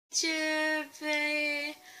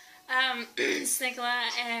Chippy. It's Nicola,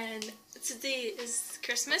 and today is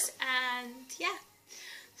Christmas, and yeah,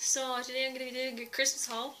 so today I'm going to be doing a Christmas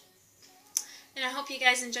haul, and I hope you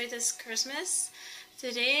guys enjoyed this Christmas.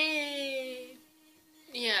 Yesterday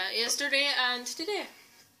and today.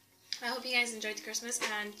 I hope you guys enjoyed the Christmas,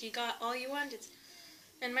 and you got all you wanted.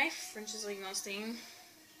 And my French is like not staying.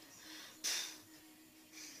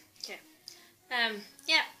 Okay.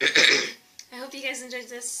 Yeah. I hope you guys enjoyed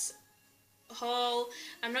this haul.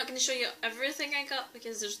 I'm not going to show you everything I got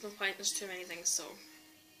because there's no point, there's too many things, so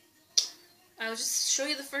I'll just show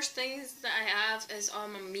you the first things that I have is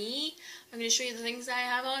on me. I'm going to show you the things that I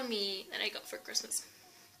have on me that I got for Christmas.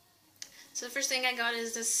 So the first thing I got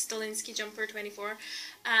is this Stalinsky jumper 24,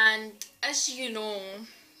 and as you know,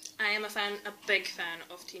 I am a big fan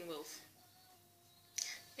of Teen Wolf.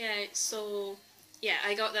 Yeah, so yeah,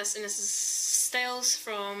 I got this, and this is Styles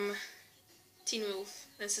from Teen Wolf.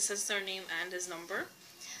 This is his surname and his number.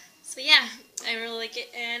 So yeah, I really like it.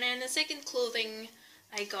 And then the second clothing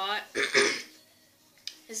I got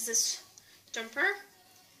is this jumper.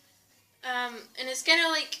 And it's kind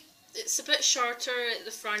of like, it's a bit shorter at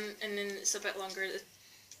the front and then it's a bit longer at the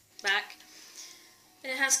back.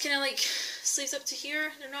 And it has kind of like sleeves up to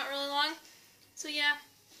here. They're not really long. So yeah,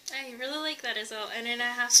 I really like that as well. And then I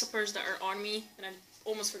have slippers that are on me and I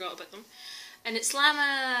almost forgot about them. And it's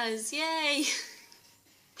llamas! Yay!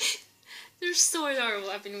 They're so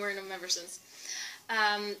adorable. I've been wearing them ever since.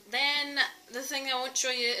 Then the thing I want to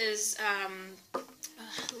show you is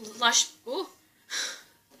Lush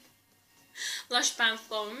bath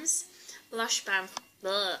bombs. Lush bath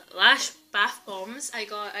bombs. I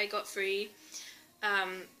got free. I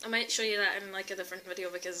might show you that in like a different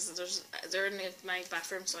video because they're in my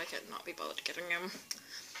bathroom, so I could not be bothered getting them.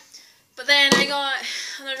 But then I got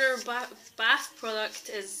another bath product.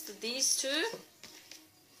 Is these two.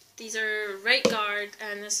 These are Right Guard,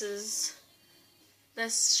 and this is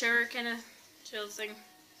this shower kind of gel thing. It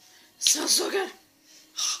smells so good.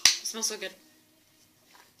 It smells so good.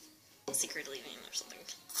 Secret leaving or something.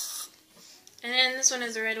 And then this one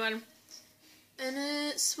is the red one, and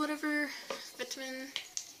it's whatever vitamin.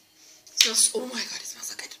 It smells. Oh my god! It smells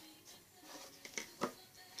so good.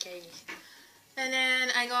 Okay. And then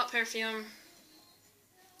I got perfume.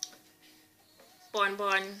 Bon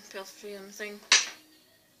perfume thing.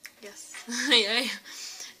 Yes. Yeah.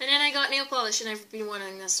 And then I got nail polish, and I've been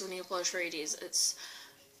wanting this nail polish for ages. It's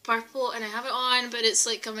purple, and I have it on, but it's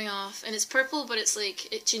like coming off. And it's purple, but it's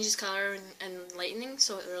like, it changes colour and lightening,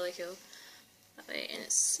 so it's really cool. That way, and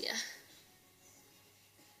it's, yeah.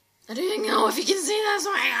 I don't even know if you can see this,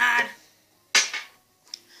 oh my god!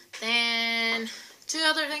 Then, two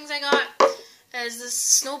other things I got is this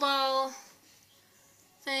snowball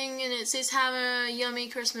thing, and it says have a yummy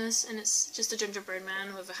Christmas, and it's just a gingerbread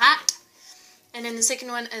man with a hat. And then the second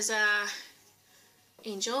one is a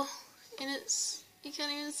angel, and it's, you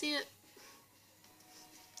can't even see it.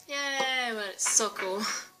 Yeah, but it's so cool.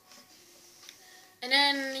 And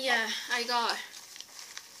then yeah, I got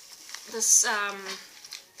this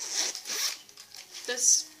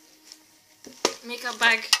this makeup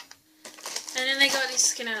bag, and then I got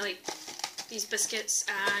these kind of like these biscuits,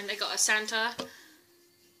 and I got a Santa.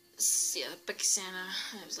 Yeah, big Santa.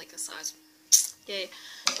 It was like the size. Yay.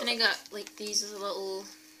 And I got like these little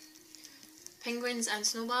penguins and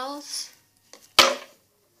snowballs.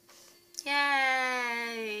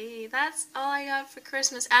 Yay! That's all I got for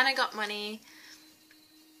Christmas, and I got money.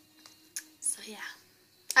 So yeah,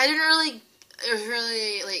 I didn't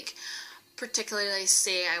really like particularly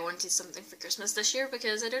say I wanted something for Christmas this year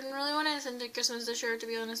because I didn't really want anything for Christmas this year, to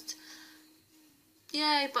be honest.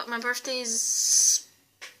 Yeah, but my birthday's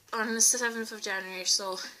on the 7th of January,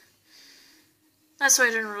 so that's why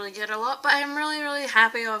I didn't really get a lot, but I'm really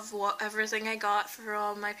happy of everything I got for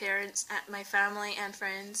all my parents, my family, and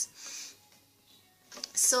friends.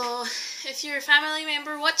 So, if you're a family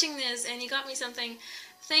member watching this and you got me something,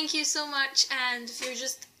 thank you so much, and if you're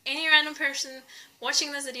just any random person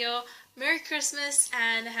watching this video, Merry Christmas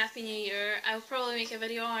and a Happy New Year. I'll probably make a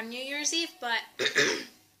video on New Year's Eve, but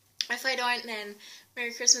if I don't, then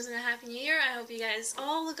Merry Christmas and a Happy New Year. I hope you guys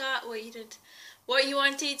all got what you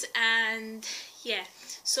wanted, and yeah.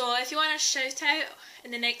 So if you want a shout out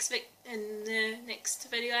in the next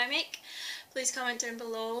video I make, please comment down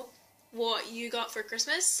below what you got for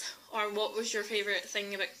Christmas, or what was your favourite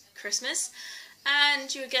thing about Christmas,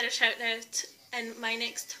 and you will get a shout out in my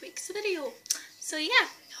next week's video. So yeah,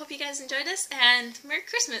 hope you guys enjoyed this, and Merry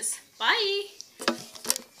Christmas. Bye!